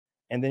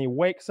And then he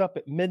wakes up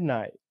at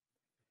midnight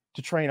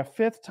to train a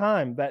 5th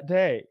time that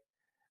day.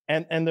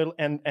 And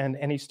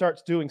he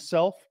starts doing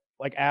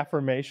like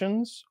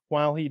affirmations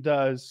while he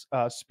does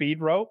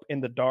speed rope in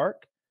the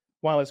dark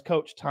while his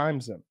coach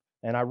times him.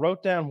 And I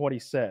wrote down what he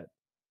said.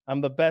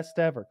 I'm the best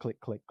ever. Click,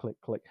 click, click,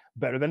 click.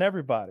 Better than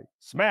everybody.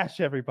 Smash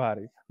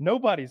everybody.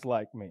 Nobody's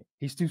like me.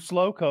 He's too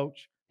slow,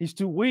 coach. He's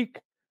too weak.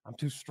 I'm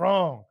too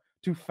strong,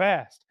 too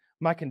fast.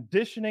 My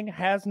conditioning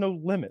has no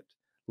limit.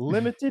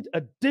 Limited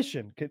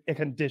edition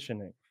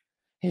conditioning.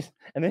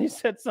 And then he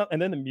said something,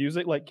 and then the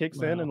music like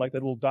kicks in and like the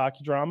little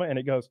docudrama, and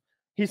it goes,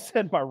 he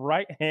said, my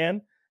right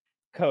hand,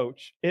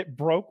 coach, it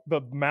broke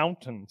the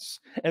mountains.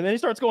 And then he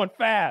starts going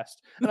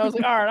fast. And I was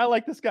like, all right, I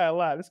like this guy a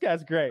lot. This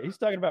guy's great. He's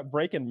talking about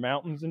breaking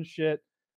mountains and shit.